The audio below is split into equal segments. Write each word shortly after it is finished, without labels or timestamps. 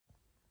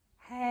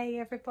Hey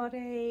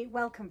everybody,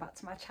 welcome back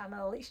to my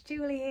channel. It's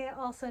Julie here,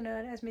 also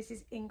known as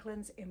Mrs.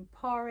 England's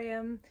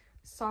Emporium.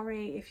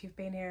 Sorry if you've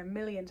been here a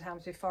million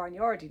times before and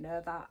you already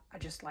know that. I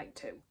just like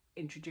to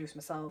introduce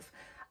myself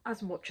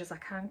as much as I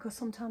can because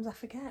sometimes I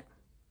forget.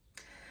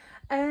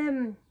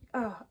 I've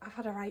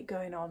had a right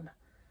going on.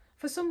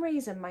 For some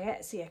reason my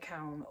Etsy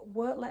account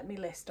won't let me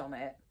list on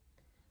it,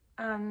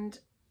 and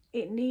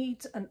it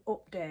needs an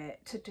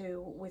update to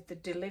do with the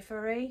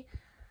delivery.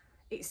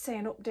 It's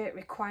saying update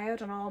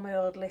required on all my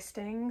old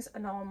listings,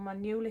 and all my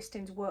new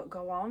listings won't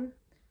go on,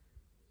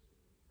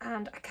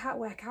 and I can't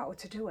work out how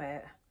to do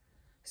it.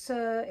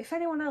 So if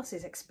anyone else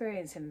is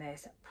experiencing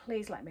this,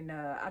 please let me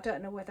know. I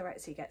don't know whether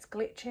Etsy gets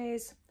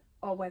glitches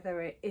or whether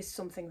it is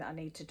something that I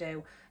need to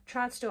do.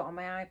 Tried to do it on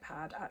my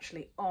iPad,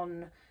 actually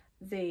on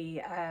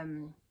the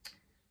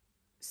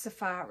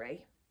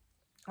Safari,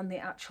 on the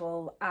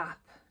actual app.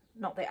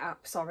 Not the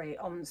app, sorry,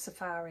 on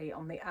Safari,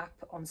 on the app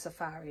on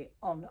Safari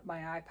on my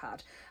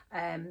iPad,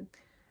 and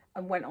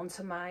went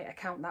onto my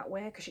account that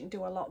way because you can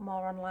do a lot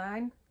more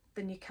online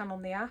than you can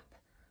on the app,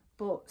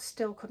 but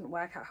still couldn't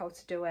work out how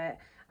to do it.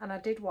 And I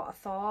did what I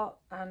thought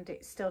and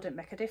it still didn't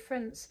make a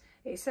difference.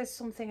 It says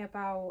something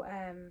about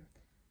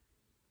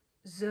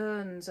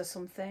zones or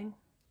something,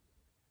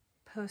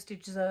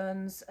 postage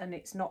zones, and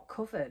it's not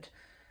covered.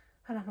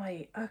 And I'm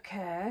like,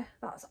 okay,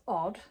 that's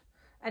odd.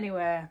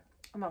 Anyway,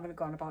 I'm not going to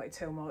go on about it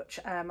too much.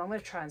 I'm going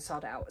to try and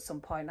sort it out at some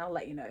point. I'll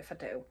let you know if I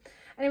do.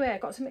 Anyway, I've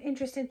got some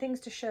interesting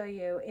things to show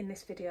you in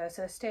this video,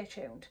 so stay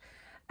tuned.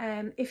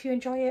 If you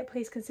enjoy it,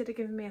 please consider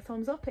giving me a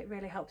thumbs up. It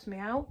really helps me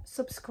out.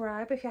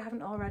 Subscribe if you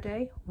haven't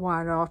already.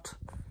 Why not?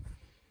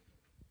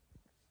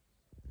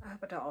 I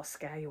hope I don't all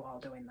scare you while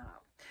doing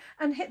that.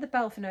 And hit the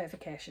bell for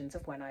notifications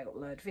of when I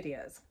upload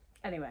videos.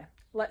 Anyway,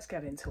 let's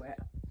get into it.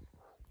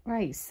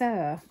 Right,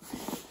 so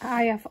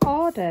I have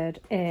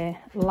ordered a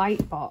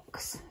light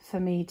box for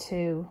me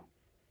to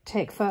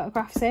take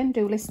photographs in,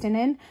 do listing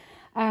in.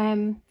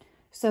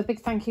 So a big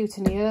thank you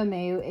to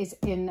Naomi, who is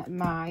in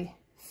my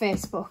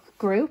Facebook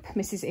group,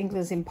 Mrs.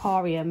 England's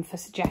Emporium, for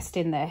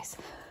suggesting this.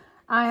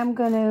 I am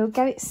going to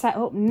get it set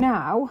up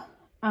now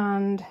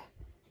and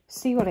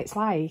see what it's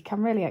like.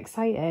 I'm really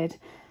excited.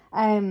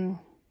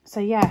 So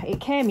yeah,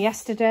 it came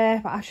yesterday,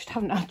 but I just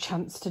haven't had a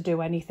chance to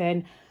do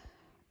anything.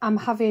 I'm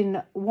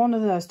having one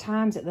of those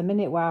times at the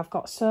minute where I've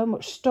got so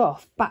much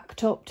stuff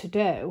backed up to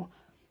do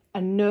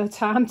and no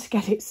time to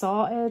get it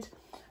sorted.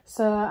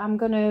 So I'm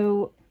going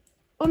to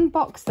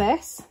unbox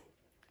this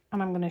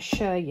and I'm going to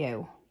show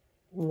you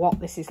what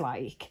this is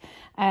like.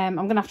 I'm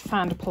going to have to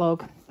find a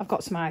plug. I've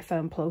got some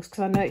iPhone plugs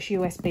because I know it's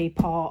USB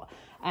port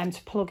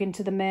to plug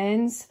into the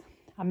mains.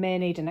 I may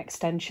need an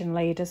extension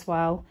lead as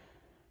well.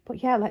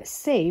 But yeah, let's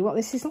see what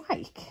this is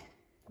like.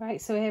 Right,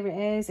 so here it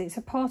is. It's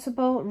a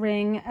portable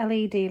ring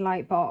LED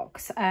light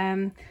box.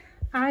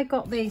 I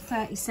got the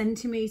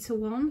 30cm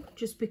one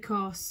just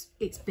because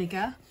it's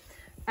bigger.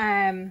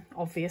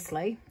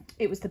 Obviously,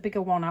 it was the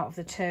bigger one out of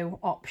the two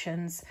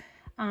options.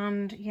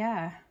 And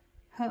yeah,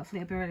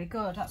 hopefully it'll be really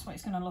good. That's what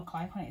it's going to look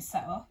like when it's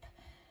set up.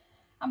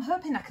 I'm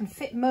hoping I can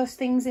fit most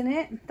things in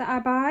it that I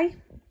buy.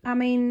 I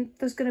mean,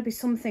 there's going to be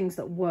some things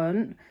that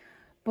won't,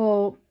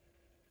 but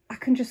I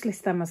can just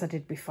list them as I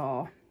did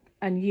before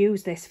and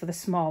use this for the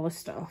smaller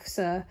stuff.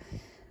 So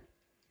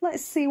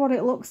let's see what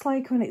it looks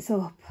like when it's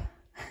up.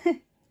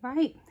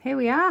 Right, here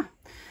we are.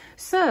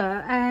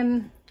 So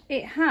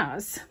it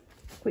has,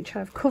 which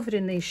I've covered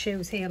in these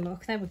shoes here,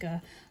 look, there we go,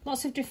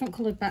 lots of different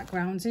coloured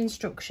backgrounds,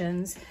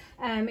 instructions.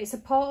 It's a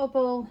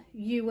portable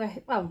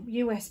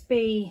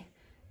USB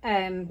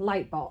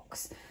light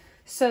box.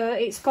 So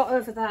it's got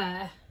over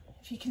there,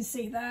 if you can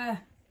see there,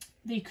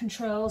 the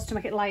controls to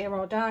make it lighter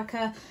or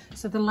darker.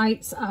 So the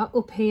lights are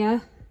up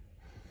here.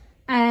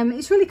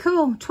 It's really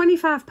cool.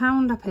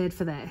 £25 I paid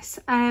for this.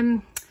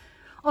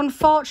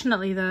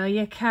 Unfortunately though,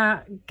 you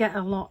can't get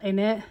a lot in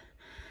it,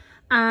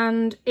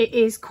 and it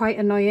is quite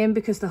annoying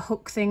because the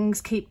hook things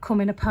keep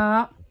coming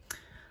apart.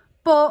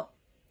 But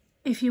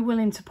if you're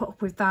willing to put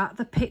up with that,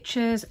 the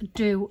pictures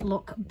do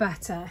look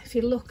better. If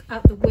you look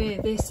at the way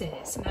this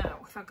is now,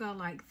 if I go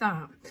like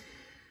that,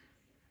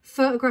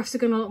 photographs are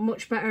going to look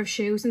much better of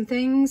shoes and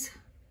things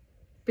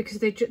because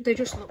they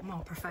just look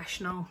more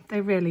professional.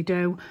 They really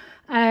do.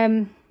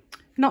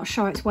 Not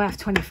sure it's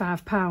worth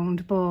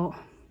 £25, but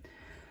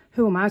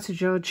who am I to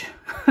judge?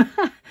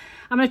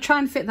 I'm going to try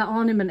and fit that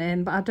ornament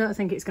in, but I don't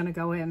think it's going to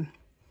go in.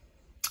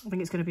 I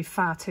think it's going to be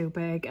far too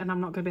big, and I'm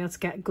not going to be able to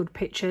get good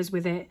pictures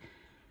with it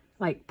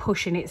like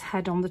pushing its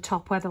head on the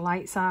top where the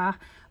lights are.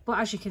 But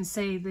as you can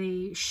see,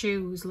 the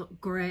shoes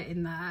look great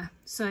in there,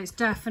 so it's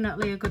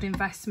definitely a good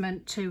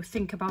investment to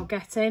think about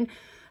getting.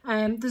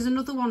 There's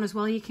another one as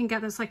well you can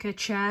get that's like a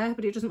chair,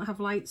 but it doesn't have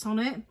lights on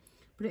it,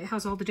 but it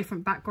has all the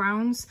different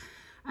backgrounds.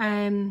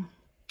 I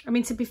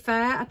mean, to be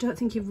fair, I don't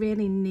think you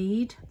really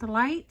need the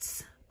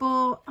lights,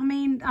 but I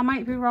mean, I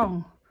might be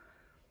wrong.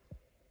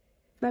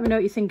 Let me know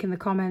what you think in the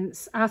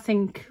comments. I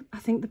think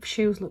the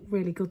shoes look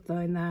really good though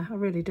in there. I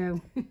really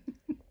do.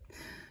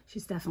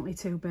 She's definitely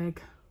too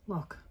big.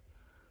 Look.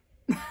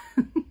 I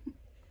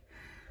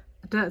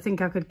don't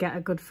think I could get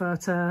a good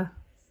photo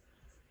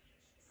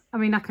I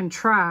mean, I can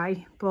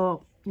try, but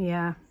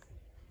yeah,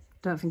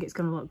 don't think it's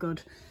going to look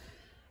good.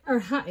 Her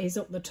hat is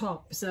up the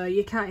top, so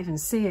you can't even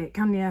see it,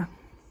 can you?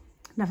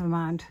 Never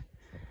mind.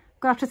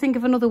 Got to have to think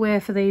of another way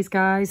for these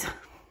guys.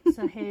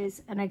 So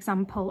here's an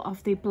example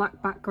of the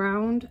black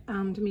background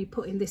and me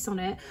putting this on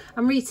it.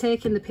 I'm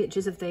retaking the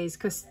pictures of these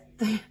because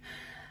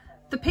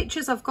the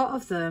pictures I've got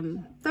of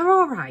them, they're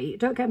all right,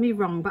 don't get me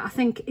wrong, but I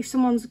think if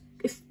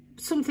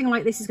something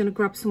like this is going to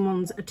grab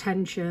someone's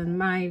attention,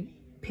 my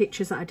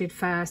pictures that I did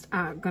first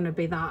aren't going to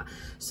be that.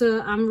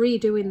 So I'm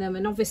redoing them,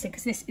 and obviously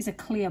because this is a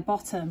clear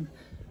bottom,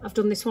 I've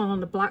done this one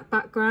on a black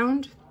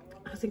background.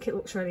 I think it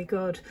looks really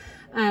good.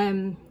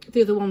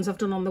 The other ones I've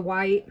done on the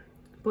white.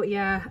 But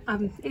yeah,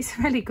 it's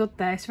really good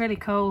there, it's really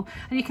cool.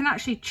 And you can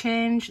actually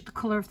change the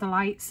colour of the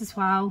lights as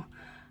well.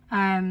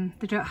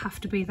 They don't have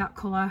to be that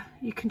colour.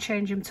 You can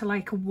change them to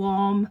like a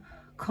warm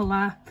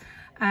colour.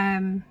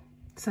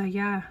 So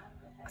yeah,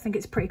 I think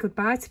it's a pretty good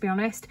buy, to be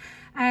honest.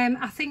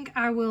 I think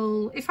I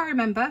will, if I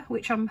remember,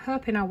 which I'm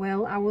hoping I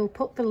will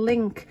put the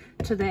link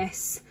to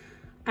this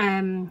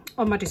on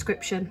my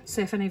description, so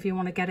if any of you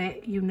want to get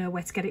it, you know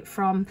where to get it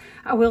from.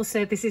 I will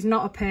say this is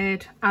not a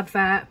paid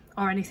advert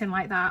or anything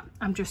like that.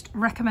 I'm just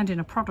recommending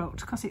a product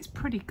because it's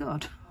pretty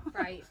good.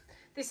 Right,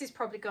 this is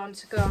probably going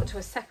to go onto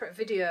a separate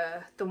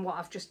video than what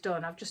I've just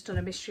done. I've just done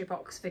a mystery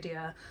box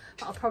video,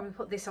 but I'll probably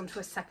put this onto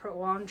a separate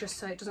one just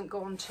so it doesn't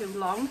go on too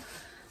long.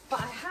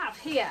 But I have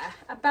here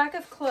a bag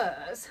of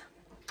clothes,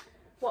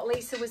 what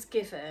Lisa was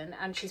given,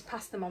 and she's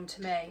passed them on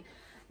to me.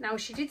 Now,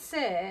 she did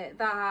say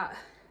that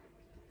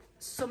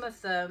some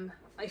of them,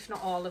 if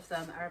not all of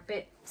them, are a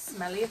bit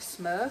smelly of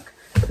smoke.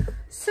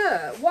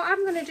 So what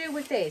I'm going to do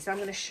with this, I'm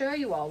going to show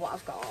you all what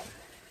I've got,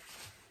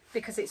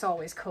 because it's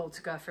always cool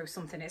to go through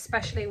something,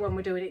 especially when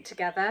we're doing it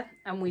together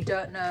and we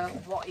don't know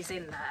what is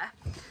in there.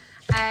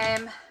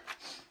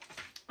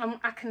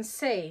 I can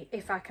see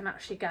if I can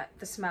actually get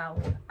the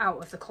smell out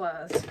of the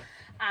clothes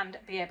and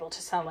be able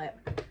to sell it.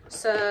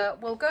 So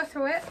we'll go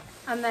through it,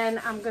 and then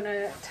I'm going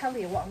to tell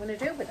you what I'm going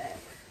to do with it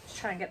to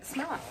try and get the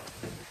smell out.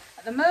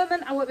 At the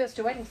moment, I won't be able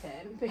to do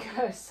anything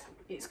because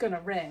it's going to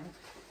rain,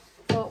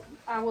 but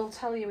I will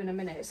tell you in a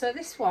minute. So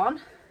this one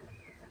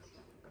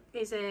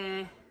is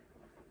a,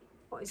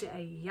 what is it, a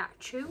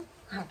Yachu?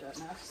 I don't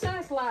know.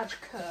 Size large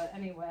coat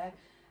anyway.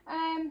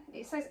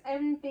 It says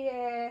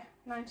NBA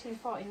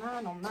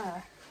 1949 on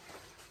there.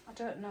 I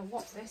don't know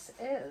what this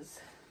is.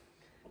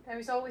 There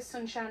is always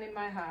sunshine in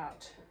my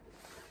heart.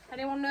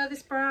 Anyone know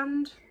this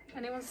brand?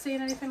 Anyone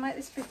seen anything like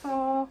this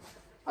before?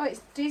 Oh,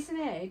 it's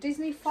Disney.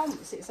 Disney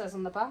fonts, it says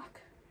on the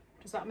back.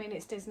 Does that mean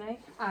it's Disney?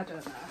 I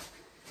don't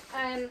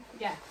know.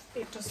 Yeah,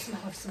 it does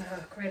smell of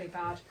smoke really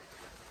bad.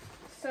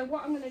 So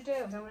what I'm going to do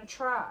is I'm going to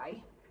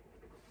try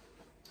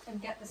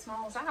and get the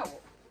smells out.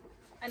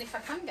 And if I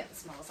can get the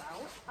smells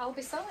out, I'll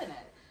be selling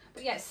it.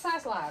 But yeah, it's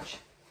size large.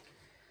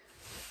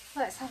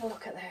 Let's have a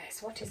look at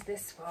this. What is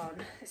this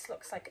one? This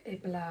looks like a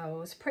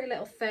blouse. Pretty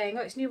little thing.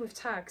 Oh, it's new with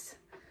tags.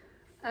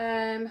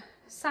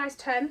 Size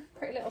 10.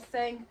 Pretty little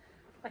thing.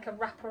 Like a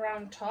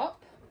wraparound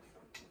top.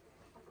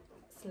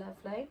 It's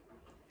lovely.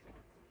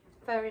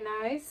 Very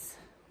nice.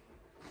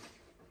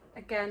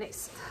 Again,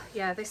 it's,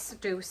 yeah, this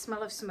do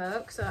smell of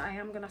smoke, so I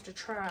am going to have to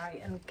try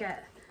and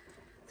get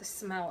the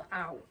smell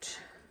out.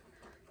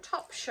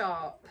 Top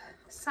shop,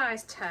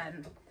 size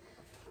 10.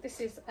 This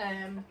is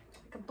like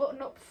a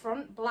button up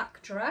front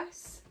black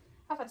dress.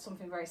 I've had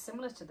something very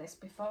similar to this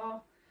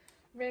before.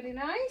 Really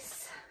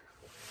nice.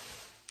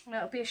 And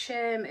it'll be a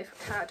shame if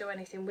I can't do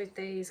anything with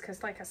these,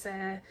 because like I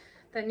say,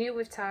 they're new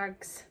with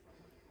tags.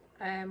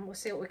 We'll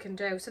see what we can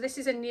do. So this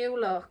is a new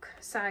look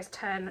size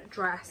 10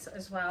 dress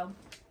as well.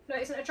 No,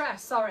 it isn't a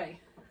dress,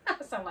 sorry.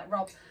 I sound like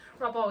Rob.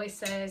 Rob always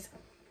says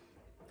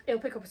he'll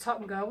pick up a top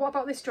and go, what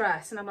about this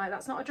dress? And I'm like,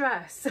 that's not a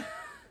dress.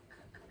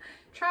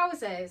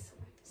 Trousers,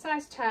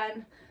 size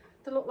 10.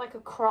 They look like a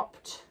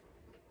cropped,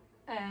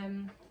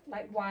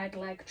 like wide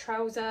leg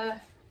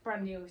trouser,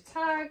 brand new with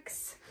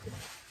tags.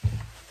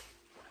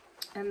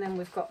 And then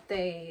we've got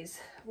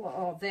these. What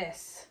are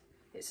this?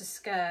 It's a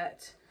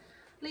skirt.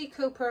 Lee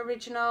Cooper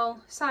original,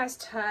 size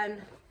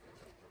 10,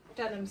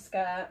 denim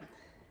skirt.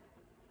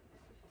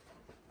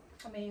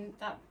 I mean,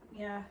 that,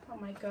 yeah, I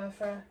might go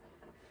for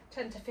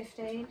 10 to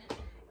 15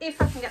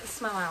 if I can get the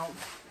smell out.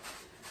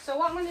 So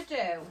what I'm going to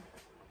do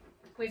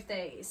with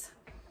these,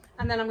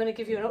 and then I'm going to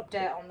give you an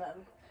update on them.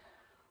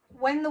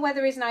 When the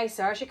weather is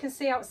nicer, as you can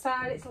see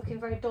outside, it's looking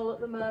very dull at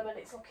the moment.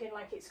 It's looking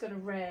like it's going to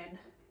rain.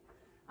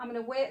 I'm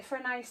going to wait for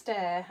a nice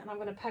day, and I'm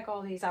going to peg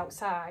all these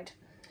outside.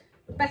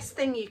 Best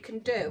thing you can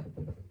do,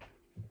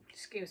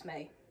 excuse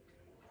me,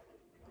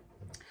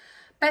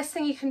 best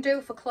thing you can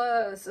do for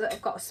clothes that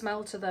have got a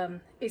smell to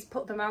them is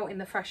put them out in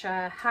the fresh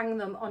air, hang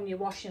them on your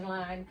washing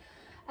line.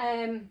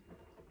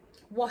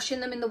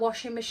 Washing them in the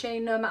washing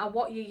machine, no matter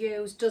what you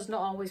use, does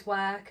not always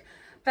work.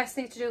 Best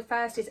thing to do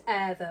first is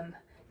air them.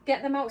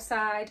 Get them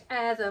outside,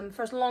 air them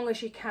for as long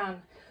as you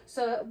can.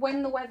 So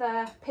when the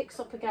weather picks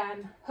up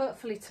again,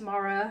 hopefully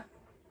tomorrow,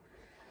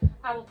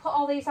 I will put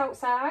all these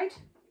outside,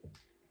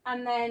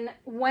 and then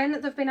when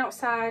they've been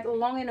outside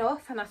long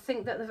enough and I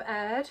think that they've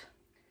aired,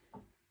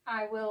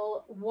 I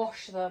will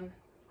wash them,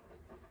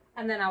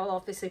 and then I will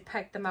obviously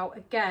peg them out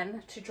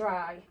again to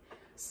dry.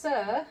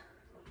 So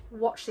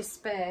watch this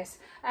space.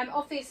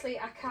 Obviously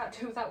I can't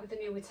do that with the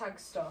new tag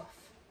stuff.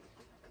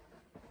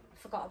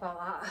 Forgot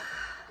about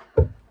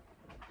that.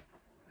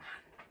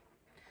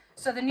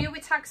 So the new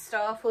tag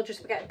stuff will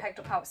just be getting pegged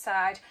up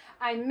outside.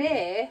 I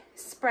may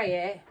spray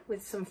it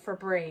with some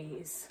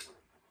Febreze,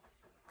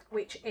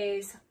 which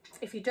is,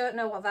 if you don't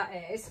know what that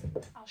is,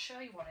 I'll show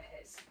you what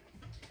it is.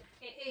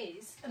 It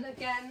is, and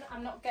again,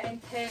 I'm not getting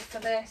paid for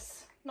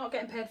this, not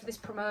getting paid for this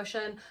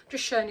promotion,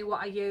 just showing you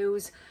what I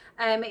use.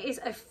 It is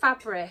a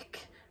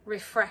fabric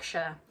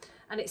refresher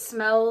and it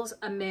smells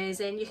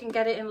amazing. You can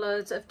get it in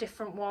loads of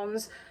different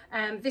ones.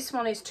 This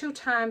one is 2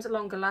 times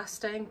longer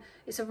lasting.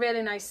 It's a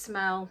really nice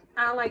smell.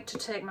 I like to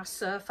take my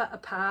sofa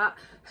apart,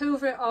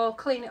 hoover it all,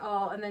 clean it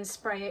all, and then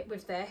spray it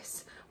with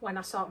this when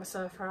I sort my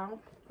sofa out,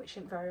 which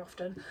isn't very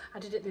often. I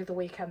did it the other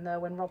weekend though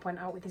when Rob went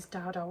out with his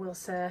dad, I will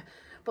say.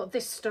 But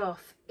this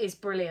stuff is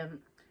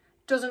brilliant.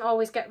 Doesn't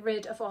always get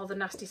rid of all the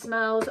nasty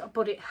smells,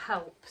 but it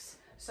helps.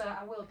 So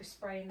I will be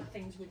spraying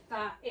things with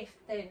that if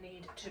they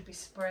need to be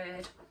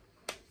sprayed.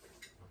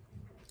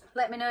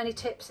 Let me know any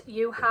tips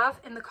you have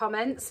in the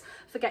comments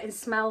for getting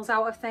smells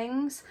out of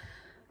things.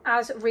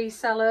 As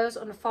resellers,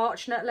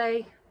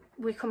 unfortunately,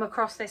 we come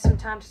across this from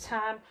time to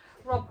time.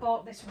 Rob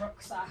bought this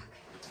rucksack.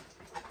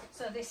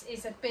 So this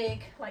is a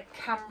big, like,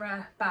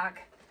 camera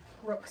bag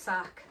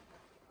rucksack.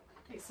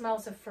 It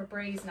smells of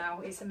Febreze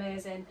now, it's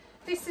amazing.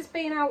 This has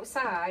been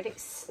outside, it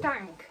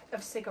stank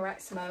of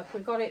cigarette smoke.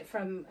 We got it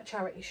from a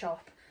charity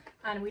shop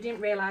and we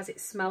didn't realise it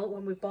smelled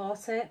when we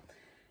bought it.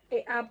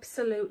 It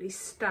absolutely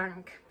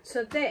stank.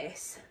 So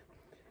this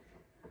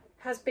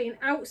has been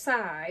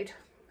outside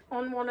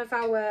on one of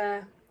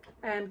our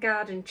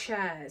garden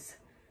chairs,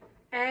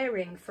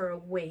 airing for a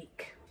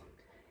week.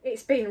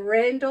 It's been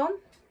rained on,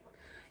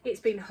 it's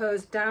been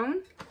hosed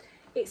down,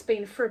 it's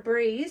been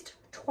Febrezed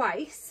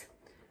twice,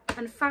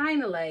 and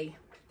finally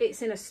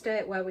it's in a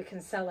state where we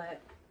can sell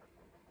it.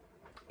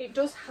 It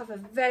does have a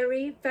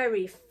very,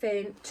 very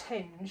faint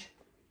tinge.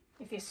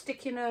 If you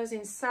stick your nose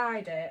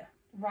inside it,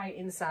 right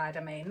inside,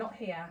 I mean, not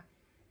here,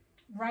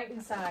 right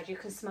inside, you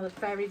can smell a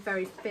very,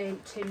 very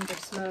faint tinge of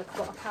smoke,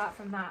 but apart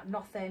from that,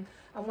 nothing.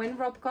 And when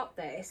Rob got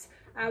this,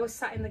 I was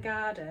sat in the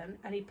garden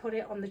and he put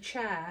it on the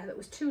chair that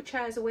was 2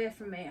 chairs away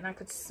from me and I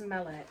could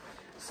smell it.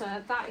 So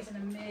that is an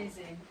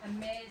amazing,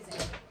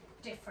 amazing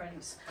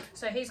difference.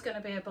 So he's going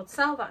to be able to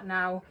sell that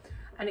now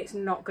and it's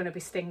not going to be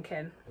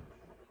stinking.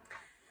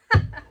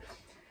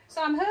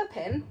 So I'm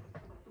hoping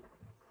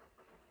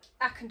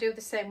I can do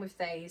the same with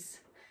these.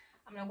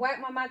 I'm going to work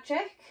my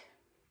magic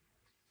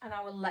and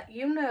I will let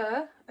you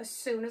know as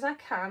soon as I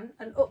can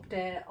an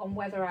update on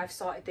whether I've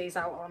sorted these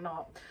out or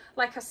not.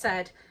 Like I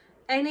said,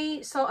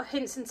 any sort of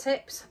hints and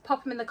tips,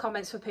 pop them in the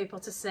comments for people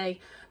to see.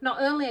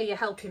 Not only are you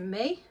helping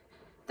me,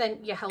 then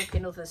you're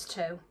helping others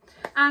too.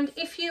 And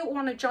if you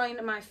want to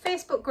join my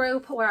Facebook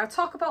group where I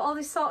talk about all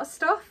this sort of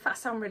stuff, I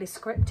sound really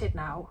scripted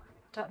now,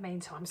 don't mean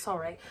to, I'm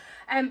sorry.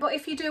 But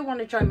if you do want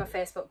to join my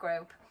Facebook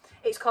group,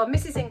 it's called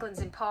Mrs. England's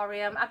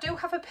Emporium. I do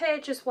have a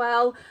page as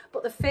well,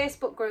 but the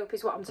Facebook group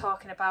is what I'm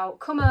talking about.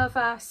 Come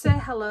over, say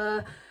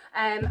hello.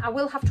 I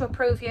will have to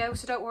approve you,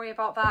 so don't worry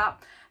about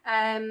that.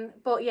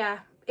 But yeah,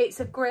 it's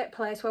a great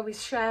place where we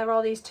share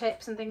all these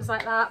tips and things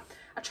like that.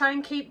 I try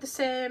and keep the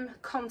same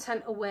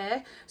content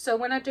away, so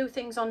when I do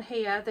things on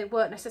here, they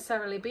won't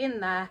necessarily be in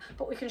there,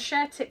 but we can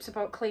share tips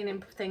about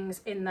cleaning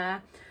things in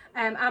there.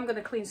 I'm going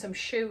to clean some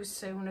shoes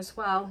soon as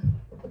well.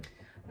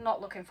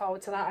 Not looking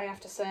forward to that, I have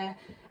to say.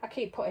 I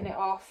keep putting it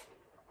off,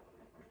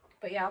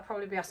 but yeah, I'll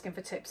probably be asking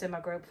for tips in my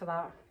group for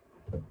that.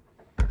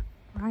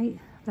 Right,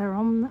 they're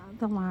on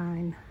the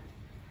line.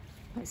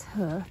 Let's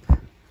hope that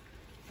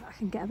I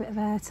can get a bit of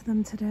air to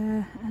them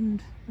today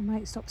and they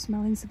might stop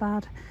smelling so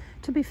bad.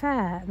 To be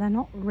fair, they're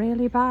not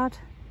really bad,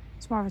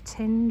 it's more of a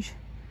tinge,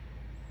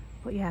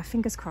 but yeah,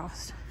 fingers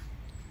crossed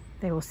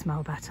they will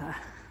smell better.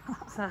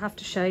 So I have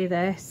to show you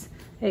this,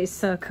 it's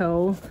so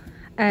cool.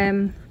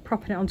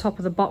 Propping it on top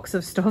of the box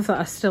of stuff that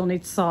I still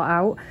need to sort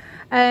out.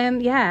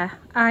 Yeah,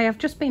 I have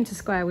just been to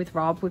Square with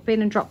Rob. We've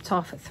been and dropped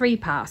off 3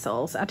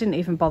 parcels. I didn't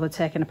even bother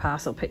taking a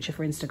parcel picture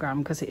for Instagram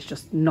because it's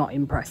just not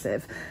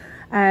impressive.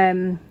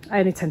 I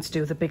only tend to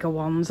do the bigger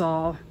ones,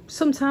 or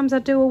sometimes I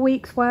do a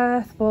week's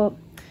worth, but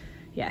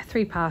yeah,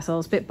 3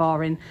 parcels, bit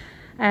boring.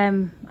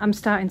 I'm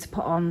starting to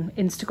put on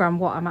Instagram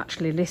what I'm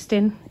actually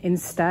listing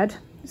instead.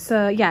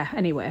 So yeah,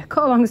 anyway,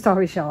 cut a long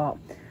story short,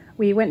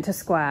 we went to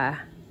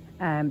Square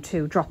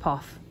to drop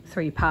off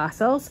 3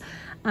 parcels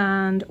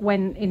and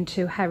went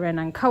into Heron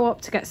and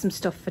Co-op to get some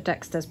stuff for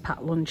Dexter's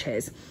packed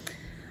lunches.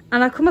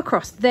 And I come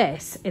across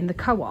this in the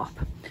Co-op.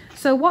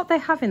 So what they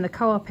have in the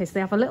Co-op is they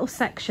have a little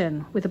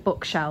section with a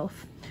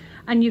bookshelf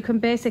and you can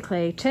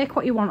basically take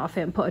what you want off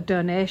it and put a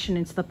donation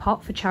into the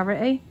pot for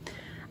charity.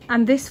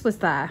 And this was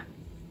there.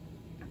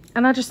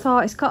 And I just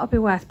thought it's got to be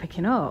worth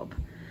picking up.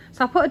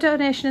 So I put a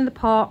donation in the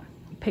pot,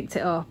 picked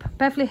it up.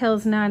 Beverly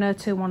Hills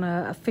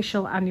 90210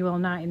 official annual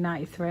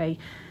 1993.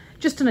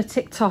 Just done a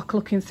TikTok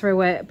looking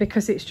through it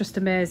because it's just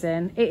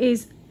amazing. It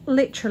is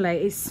literally,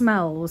 it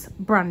smells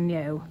brand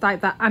new,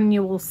 like that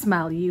annual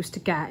smell you used to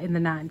get in the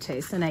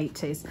 90s and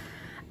 80s.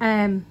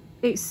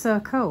 It's so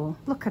cool.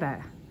 Look at it.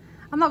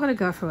 I'm not going to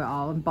go through it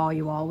all and bore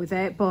you all with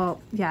it, but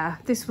yeah,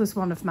 this was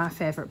one of my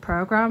favourite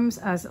programmes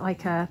as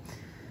like a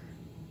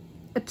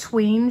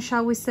tween,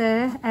 shall we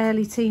say,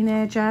 early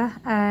teenager.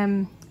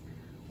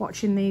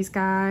 Watching these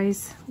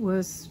guys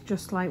was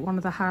just like one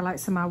of the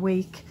highlights of my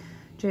week.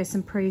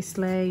 Jason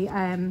Priestley,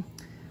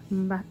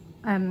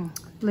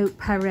 Luke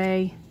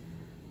Perry,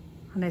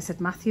 and they said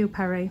Matthew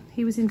Perry.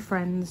 He was in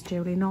Friends,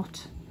 Julie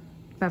Nott,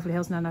 Beverly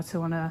Hills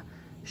 90210,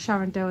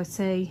 Sharon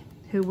Doherty,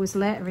 who was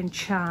later in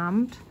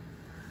Charmed.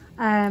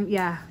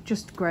 Yeah,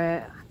 just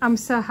great. I'm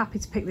so happy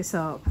to pick this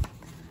up.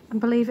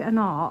 And believe it or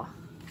not,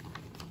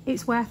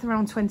 it's worth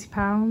around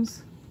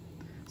 £20.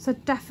 So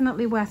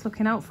definitely worth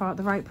looking out for at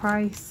the right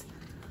price.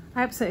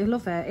 I absolutely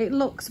love it. It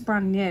looks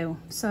brand new.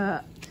 So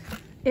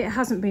it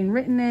hasn't been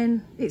written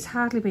in. It's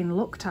hardly been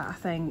looked at, I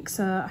think.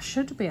 So I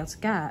should be able to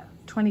get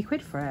 20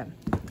 quid for it.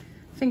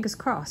 Fingers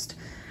crossed.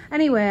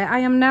 Anyway, I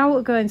am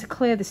now going to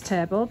clear this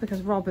table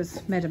because Rob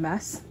has made a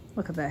mess.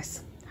 Look at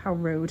this. How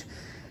rude.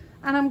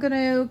 And I'm going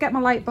to get my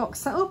light box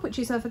set up, which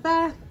is over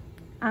there,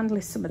 and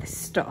list some of this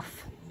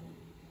stuff.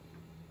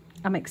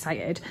 I'm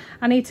excited.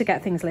 I need to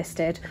get things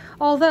listed.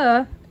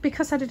 Although,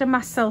 because I did a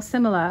mass sell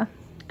similar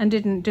and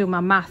didn't do my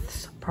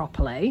maths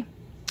properly,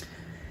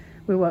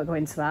 we won't go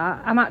into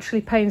that. I'm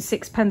actually paying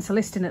 6p a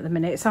listing at the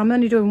minute, so I'm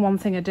only doing one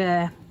thing a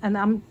day. And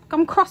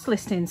I'm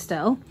cross-listing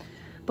still,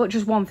 but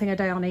just one thing a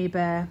day on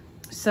eBay.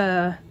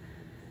 So,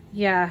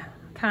 yeah,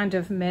 kind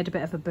of made a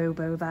bit of a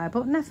boo-boo there,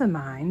 but never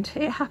mind.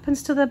 It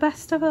happens to the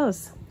best of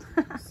us.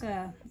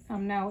 So,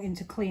 I'm now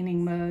into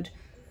cleaning mode.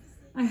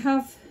 I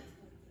have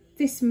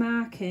this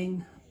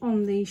marking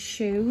on these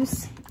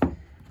shoes.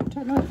 I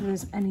don't know if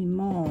there's any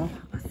more.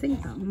 I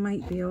think that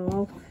might be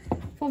all.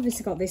 I've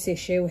obviously got this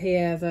issue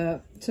here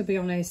that, to be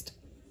honest,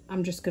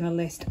 I'm just going to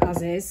list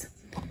as is.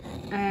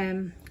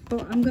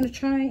 But I'm going to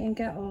try and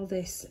get all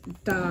this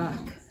dark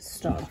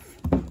stuff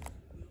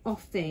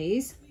off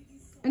these.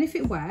 And if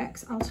it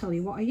works, I'll tell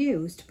you what I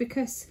used,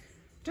 because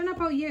I don't know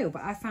about you,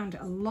 but I found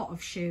a lot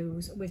of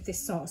shoes with this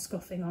sort of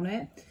scuffing on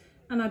it.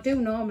 And I do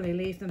normally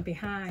leave them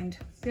behind.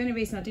 The only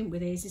reason I didn't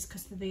with these is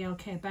because they're the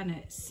LK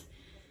Bennetts.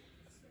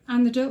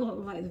 And they don't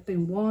look like they've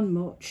been worn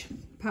much,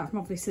 apart from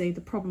obviously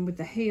the problem with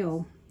the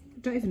heel. I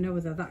don't even know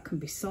whether that can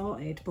be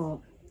sorted, but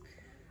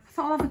I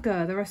thought I'll have a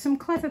go. There are some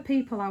clever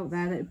people out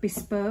there that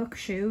bespoke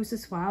shoes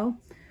as well.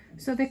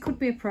 So there could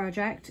be a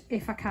project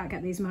if I can't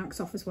get these marks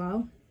off as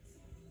well.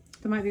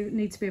 There might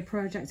need to be a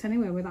project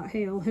anyway with that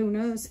heel, who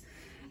knows.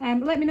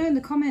 Let me know in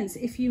the comments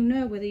if you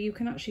know whether you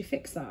can actually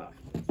fix that.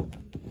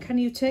 Can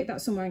you take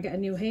that somewhere and get a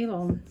new heel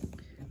on?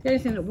 The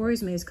only thing that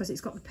worries me is because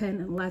it's got the paint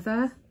and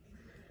leather.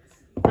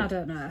 I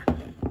don't know.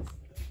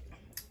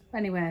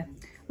 Anyway,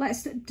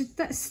 let's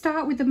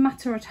start with the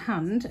matter at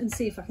hand and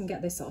see if I can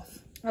get this off.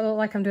 I look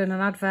like I'm doing an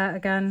advert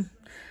again.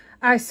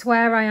 I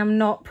swear I am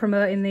not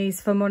promoting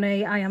these for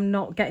money. I am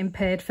not getting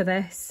paid for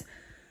this.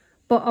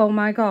 But oh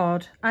my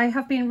God, I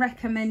have been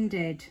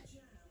recommended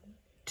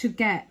to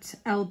get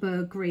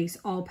elbow grease,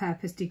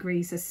 all-purpose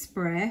degreaser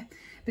spray,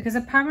 because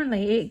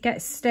apparently it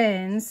gets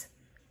stains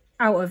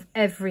out of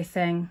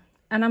everything.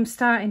 And I'm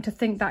starting to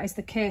think that is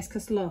the case,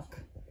 because look,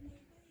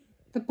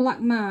 the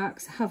black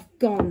marks have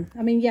gone.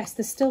 I mean, yes,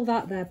 there's still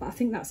that there, but I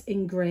think that's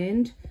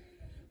ingrained.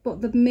 But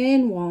the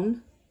main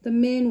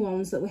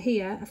ones that were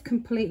here have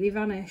completely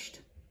vanished.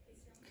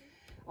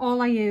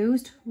 All I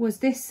used was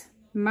this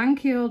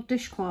manky old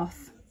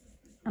dishcloth,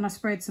 and I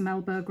sprayed some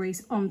elbow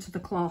grease onto the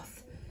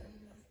cloth,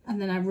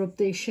 and then I rubbed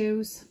these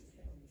shoes,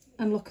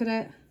 and look at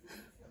it.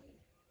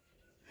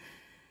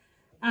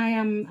 I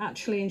am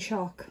actually in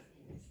shock.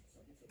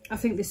 I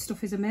think this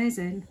stuff is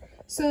amazing.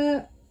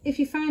 So if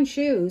you find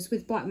shoes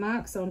with black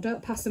marks on,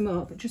 don't pass them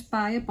up, just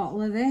buy a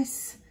bottle of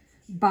this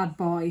bad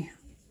boy.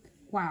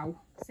 Wow.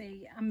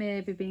 See, I may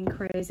be being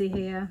crazy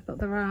here, but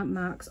there aren't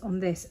marks on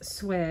this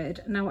suede.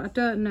 Now, I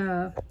don't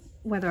know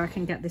whether I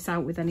can get this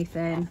out with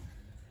anything.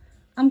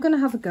 I'm going to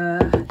have a go.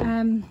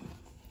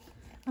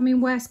 I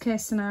mean, worst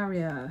case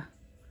scenario,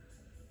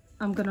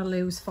 I'm going to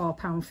lose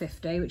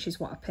 £4.50, which is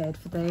what I paid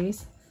for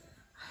these.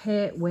 I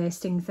hate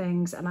wasting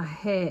things and I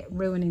hate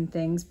ruining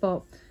things,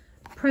 but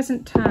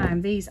present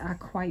time, these are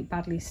quite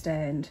badly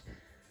stained.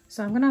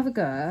 So I'm going to have a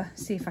go,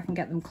 see if I can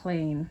get them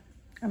clean,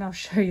 and I'll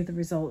show you the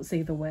results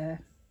either way.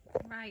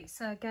 Right,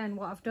 so again,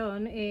 what I've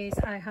done is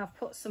I have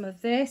put some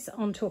of this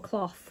onto a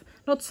cloth.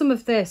 Not some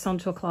of this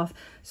onto a cloth,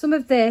 some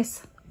of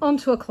this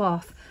onto a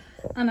cloth.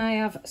 And I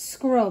have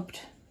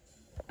scrubbed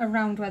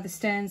around where the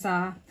stains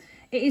are.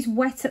 It is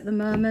wet at the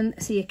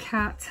moment, so you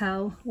can't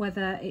tell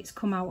whether it's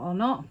come out or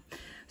not.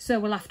 So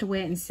we'll have to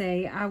wait and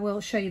see. I will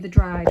show you the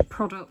dried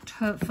product.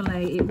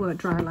 Hopefully it won't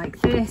dry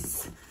like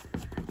this.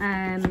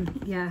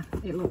 Yeah,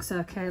 it looks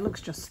okay. It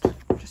looks just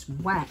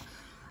wet.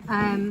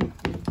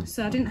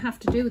 So I didn't have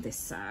to do this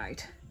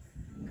side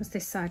because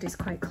this side is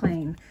quite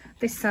clean.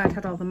 This side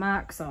had all the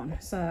marks on,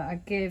 so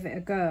I gave it a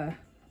go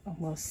and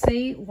we'll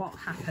see what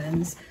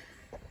happens.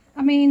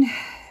 I mean,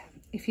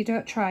 if you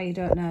don't try, you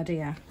don't know, do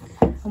you?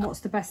 And what's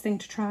the best thing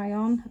to try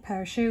on? A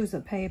pair of shoes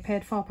that you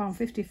paid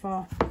 £4.50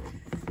 for.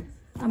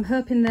 I'm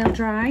hoping they'll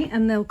dry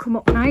and they'll come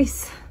up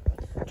nice,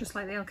 just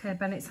like the LK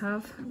Bennetts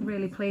have. I'm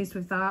really pleased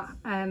with that.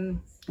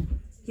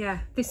 Yeah,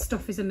 this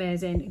stuff is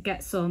amazing.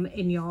 Get some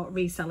in your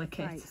reseller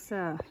kit. Right,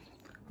 so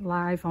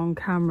live on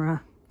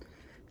camera,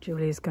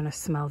 Julie's gonna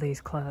smell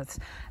these clothes.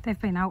 They've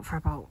been out for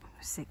about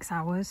 6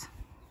 hours.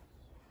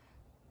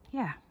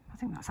 Yeah, I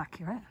think that's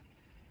accurate.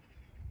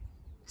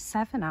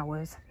 7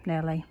 hours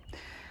nearly.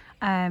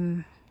 I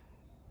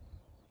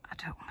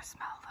don't want to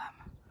smell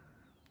them.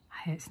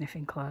 I hate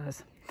sniffing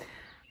clothes,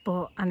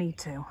 but I need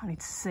to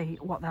see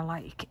what they're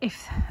like.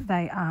 If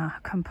they are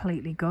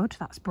completely good,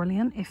 that's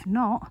brilliant. If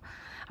not,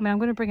 I mean, I'm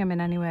going to bring them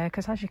in anyway,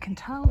 because as you can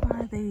tell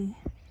by the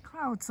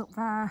clouds up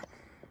there,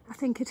 I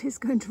think it is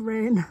going to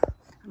rain.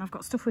 And I've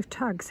got stuff with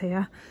tags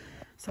here,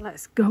 so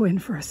let's go in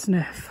for a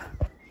sniff.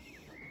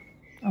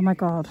 Oh my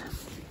God,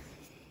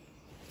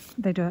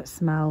 they don't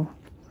smell.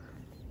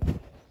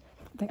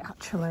 They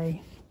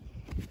actually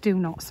do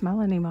not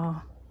smell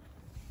anymore.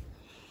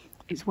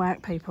 It's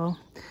work, people,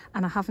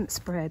 and I haven't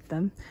sprayed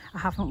them, I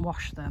haven't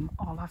washed them.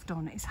 All I've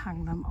done is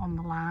hang them on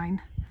the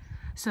line.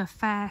 So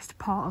first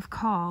port of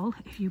call,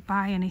 if you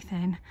buy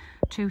anything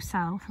to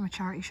sell from a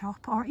charity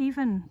shop, or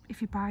even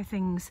if you buy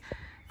things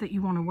that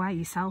you want to wear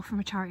yourself from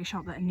a charity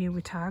shop that are new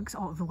with tags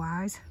or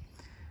otherwise,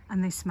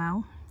 and they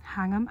smell,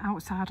 hang them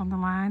outside on the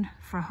line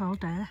for a whole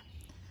day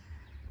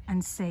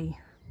and see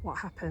what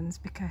happens,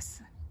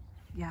 because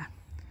yeah,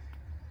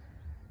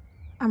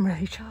 I'm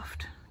really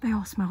chuffed. They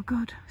all smell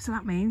good, so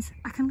that means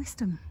I can list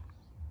them.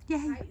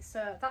 Yay! Right,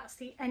 so that's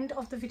the end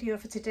of the video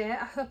for today.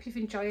 I hope you've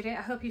enjoyed it.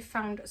 I hope you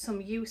found some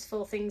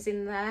useful things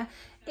in there.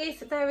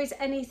 If there is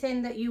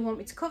anything that you want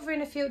me to cover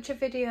in a future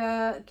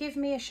video, give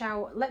me a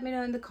shout, let me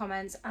know in the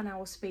comments, and I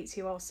will speak to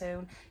you all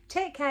soon.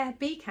 Take care,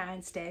 be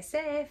kind, stay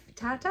safe.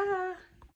 Ta-ta!